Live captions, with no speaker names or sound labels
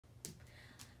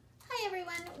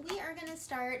are going to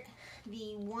start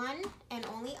The One and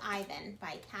Only Ivan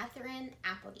by Catherine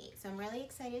Applegate. So I'm really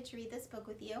excited to read this book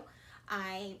with you.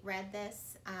 I read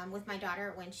this with my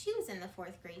daughter when she was in the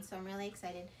 4th grade, so I'm really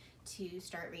excited to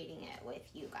start reading it with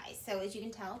you guys. So as you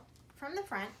can tell from the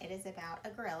front, it is about a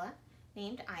gorilla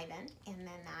named Ivan, and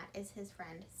then that is his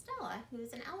friend Stella,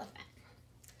 who's an elephant.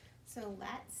 So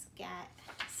let's get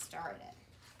started.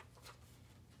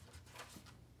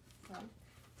 So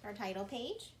our title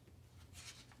page.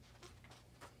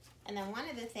 And then one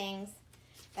of the things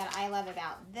that I love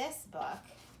about this book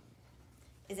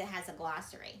is it has a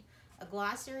glossary. A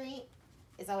glossary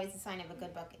is always a sign of a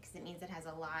good book because it means it has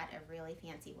a lot of really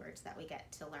fancy words that we get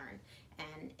to learn.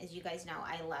 And as you guys know,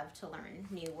 I love to learn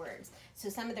new words. So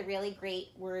some of the really great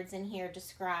words in here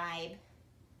describe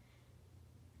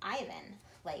Ivan,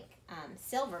 like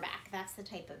silverback. That's the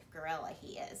type of gorilla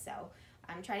he is. So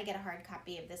try to get a hard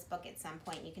copy of this book at some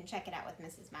point. You can check it out with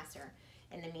Mrs. Messer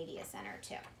in the Media Center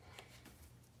too.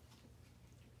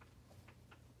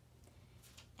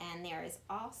 And there is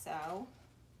also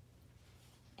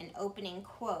an opening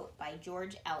quote by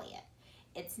George Eliot.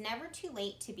 It's never too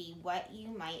late to be what you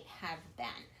might have been.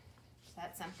 So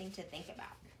that's something to think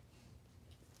about.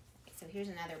 So here's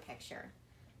another picture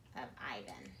of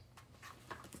Ivan.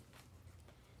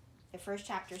 The first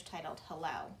chapter is titled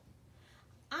Hello.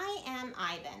 I am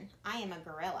Ivan. I am a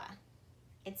gorilla.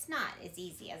 It's not as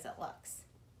easy as it looks.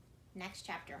 Next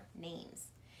chapter, names.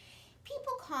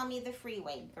 People call me the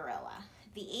freeway gorilla,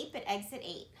 the ape at exit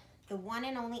 8, the one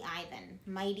and only Ivan,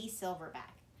 mighty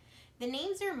silverback. The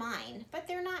names are mine, but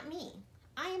they're not me.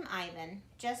 I am Ivan,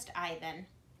 just Ivan,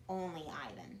 only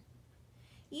Ivan.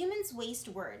 Humans waste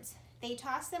words. They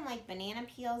toss them like banana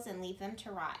peels and leave them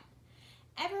to rot.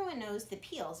 Everyone knows the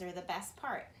peels are the best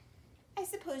part. I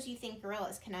suppose you think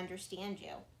gorillas can understand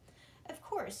you. Of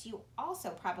course, you also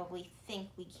probably think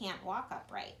we can't walk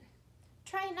upright.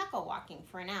 Try knuckle walking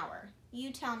for an hour.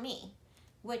 You tell me,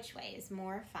 which way is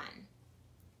more fun?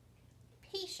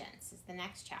 Patience is the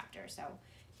next chapter, so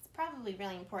it's probably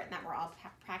really important that we're all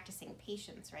practicing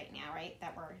patience right now, right?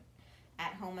 That we're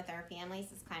at home with our families.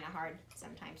 It's kind of hard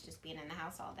sometimes just being in the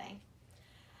house all day.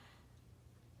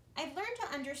 I've learned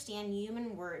to understand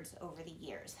human words over the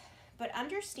years, but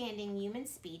understanding human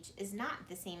speech is not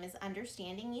the same as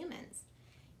understanding humans.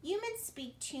 Humans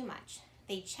speak too much.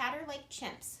 They chatter like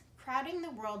chimps, crowding the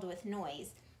world with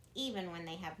noise, even when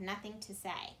they have nothing to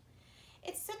say.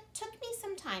 It took me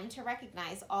some time to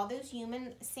recognize all those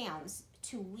human sounds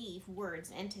to weave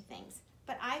words into things,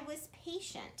 but I was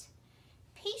patient.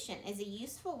 Patient is a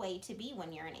useful way to be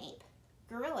when you're an ape.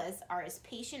 Gorillas are as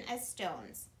patient as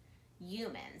stones.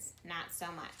 Humans, not so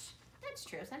much. That's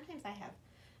true. Sometimes I have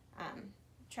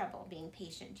trouble being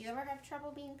patient. Do you ever have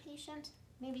trouble being patient?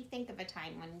 Maybe think of a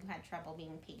time when you had trouble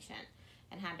being patient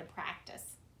and had to practice.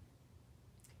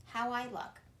 How I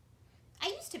look. I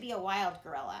used to be a wild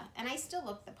gorilla, and I still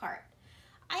look the part.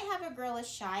 I have a gorilla's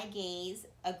shy gaze,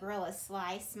 a gorilla's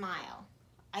sly smile.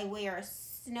 I wear a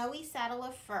snowy saddle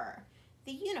of fur,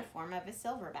 the uniform of a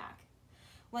silverback.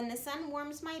 When the sun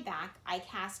warms my back, I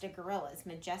cast a gorilla's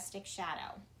majestic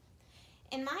shadow.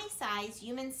 In my size,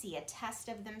 humans see a test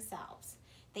of themselves.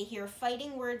 They hear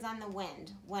fighting words on the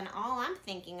wind, when all I'm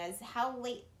thinking is how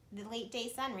the late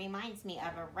day sun reminds me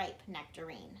of a ripe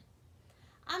nectarine.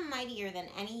 I'm mightier than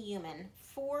any human,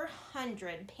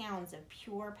 400 pounds of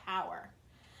pure power.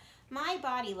 My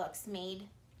body looks made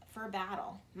for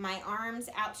battle. My arms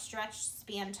outstretched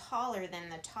span taller than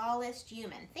the tallest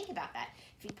human. Think about that.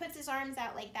 If he puts his arms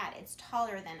out like that, it's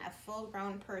taller than a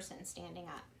full-grown person standing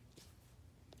up.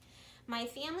 My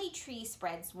family tree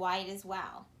spreads wide as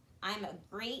well. I'm a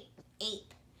great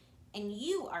ape, and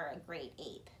you are a great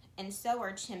ape, and so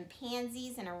are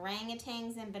chimpanzees and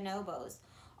orangutans and bonobos,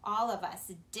 all of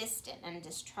us distant and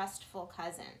distrustful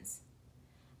cousins.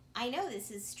 I know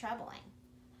this is troubling.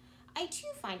 I too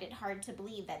find it hard to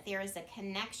believe that there is a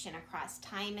connection across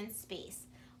time and space,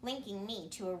 linking me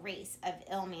to a race of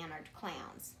ill-mannered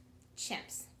clowns.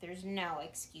 Chimps, there's no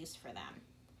excuse for them.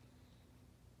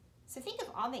 So think of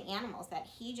all the animals that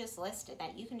he just listed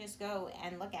that you can just go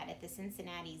and look at the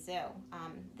Cincinnati Zoo.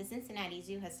 The Cincinnati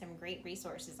Zoo has some great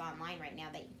resources online right now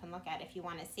that you can look at if you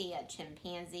want to see a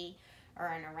chimpanzee or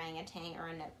an orangutan or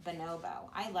a bonobo.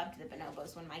 I loved the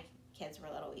bonobos when my kids were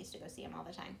little. We used to go see them all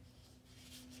the time.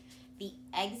 The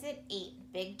Exit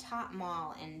 8 Big Top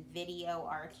Mall and Video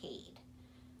Arcade.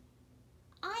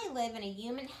 I live in a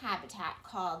human habitat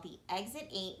called the Exit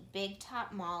 8 Big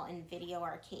Top Mall and Video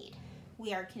Arcade.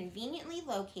 We are conveniently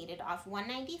located off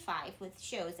 195 with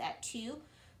shows at 2,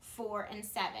 4, and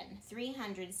 7,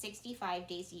 365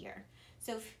 days a year.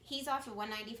 So if he's off of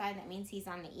 195, that means he's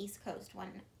on the East Coast.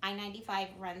 I-95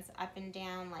 runs up and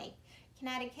down like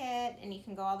Connecticut, and you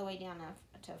can go all the way down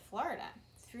to Florida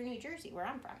through New Jersey, where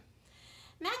I'm from.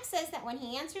 Mac says that when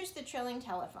he answers the trilling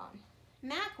telephone,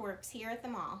 Mac works here at the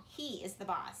mall. He is the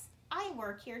boss. I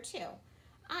work here too.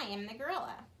 I am the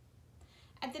gorilla.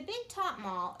 At the Big Top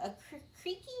Mall, a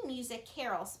creaky music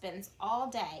carol spins all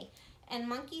day, and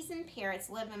monkeys and parrots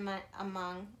live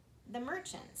among the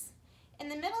merchants. In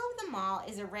the middle of the mall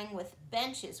is a ring with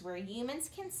benches where humans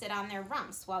can sit on their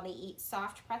rumps while they eat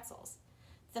soft pretzels.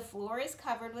 The floor is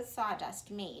covered with sawdust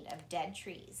made of dead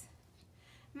trees.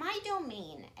 My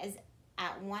domain is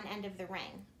at one end of the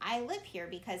ring. I live here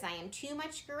because I am too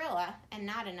much gorilla and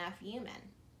not enough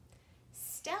human.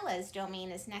 Stella's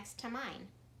domain is next to mine.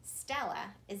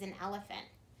 Stella is an elephant.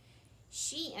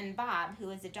 She and Bob, who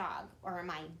is a dog, are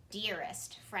my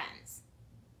dearest friends.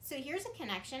 So here's a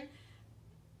connection.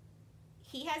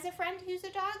 He has a friend who's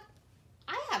a dog.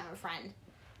 I have a friend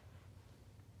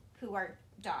who are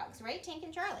dogs, right? Tank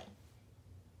and Charlie.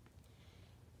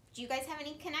 Do you guys have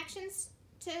any connections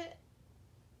to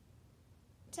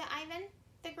Ivan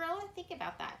the gorilla? Think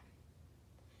about that.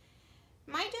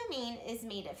 My domain is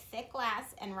made of thick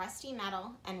glass and rusty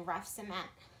metal and rough cement.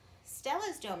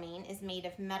 Stella's domain is made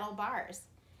of metal bars.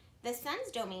 The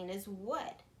sun's domain is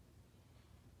wood.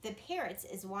 The parrot's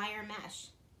is wire mesh.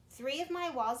 3 of my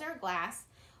walls are glass,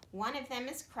 1 of them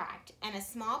is cracked, and a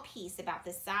small piece about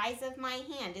the size of my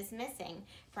hand is missing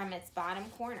from its bottom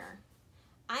corner.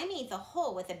 I made the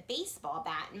hole with a baseball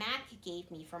bat Mac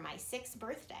gave me for my 6th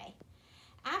birthday.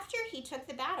 After he took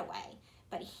the bat away,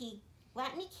 but he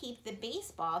let me keep the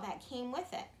baseball that came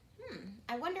with it.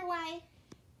 I wonder why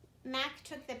Mac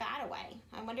took the bat away.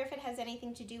 I wonder if it has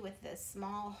anything to do with this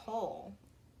small hole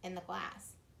in the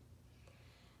glass.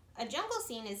 A jungle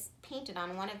scene is painted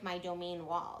on one of my domain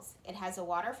walls. It has a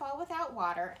waterfall without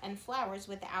water and flowers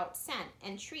without scent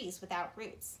and trees without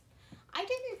roots. I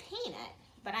didn't paint it,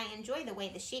 but I enjoy the way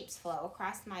the shapes flow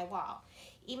across my wall,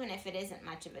 even if it isn't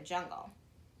much of a jungle.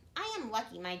 I am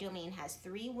lucky my domain has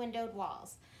 3 windowed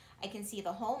walls. I can see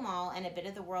the whole mall and a bit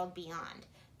of the world beyond.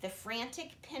 The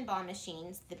frantic pinball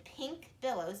machines, the pink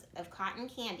billows of cotton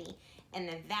candy, and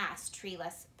the vast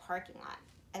treeless parking lot.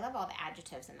 I love all the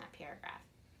adjectives in that paragraph.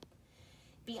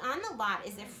 Beyond the lot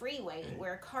is a freeway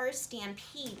where cars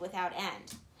stampede without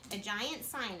end. A giant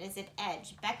sign at its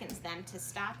edge beckons them to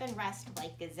stop and rest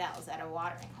like gazelles at a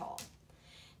watering hole.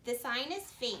 The sign is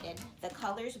faded, the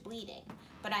colors bleeding,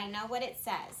 but I know what it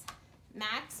says.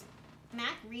 Mac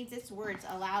reads its words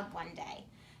aloud one day.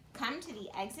 Come to the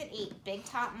Exit 8 Big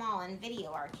Top Mall and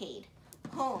Video Arcade,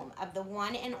 home of the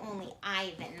one and only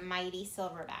Ivan Mighty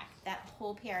Silverback. That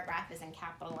whole paragraph is in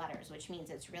capital letters, which means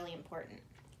it's really important.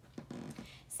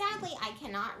 Sadly, I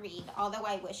cannot read, although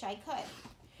I wish I could.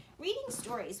 Reading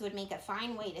stories would make a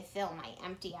fine way to fill my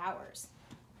empty hours.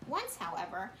 Once,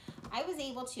 however, I was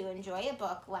able to enjoy a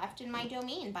book left in my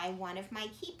domain by one of my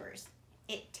keepers.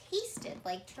 It tasted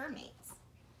like termites.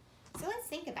 So let's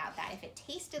think about that. If it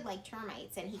tasted like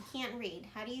termites and he can't read,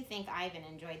 how do you think Ivan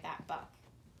enjoyed that book?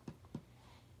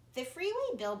 The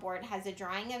freeway billboard has a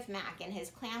drawing of Mac in his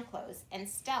clown clothes and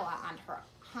Stella on her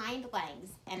hind legs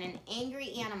and an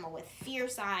angry animal with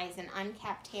fierce eyes and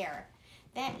unkept hair.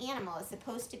 That animal is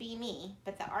supposed to be me,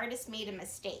 but the artist made a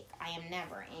mistake. I am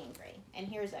never angry. And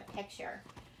here's a picture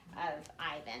of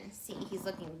Ivan. See, he's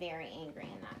looking very angry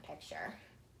in that picture.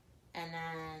 And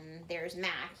then there's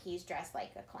Mac. He's dressed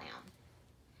like a clown.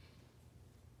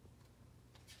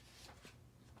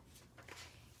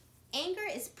 Anger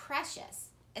is precious.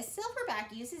 A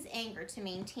silverback uses anger to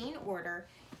maintain order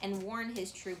and warn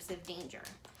his troops of danger.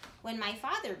 When my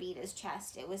father beat his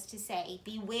chest, it was to say,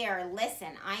 beware, listen,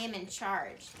 I am in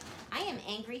charge. I am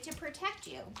angry to protect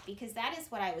you, because that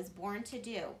is what I was born to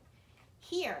do.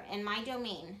 Here, in my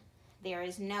domain, there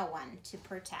is no one to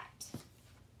protect.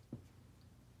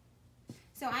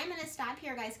 So I'm going to stop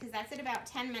here, guys, because that's at about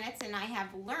 10 minutes, and I have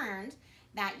learned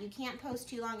that you can't post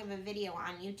too long of a video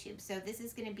on YouTube. So this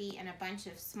is going to be in a bunch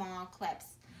of small clips.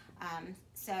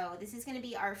 So this is going to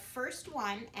be our first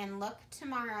one, and look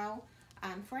tomorrow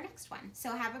for our next one.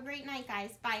 So have a great night,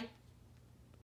 guys. Bye.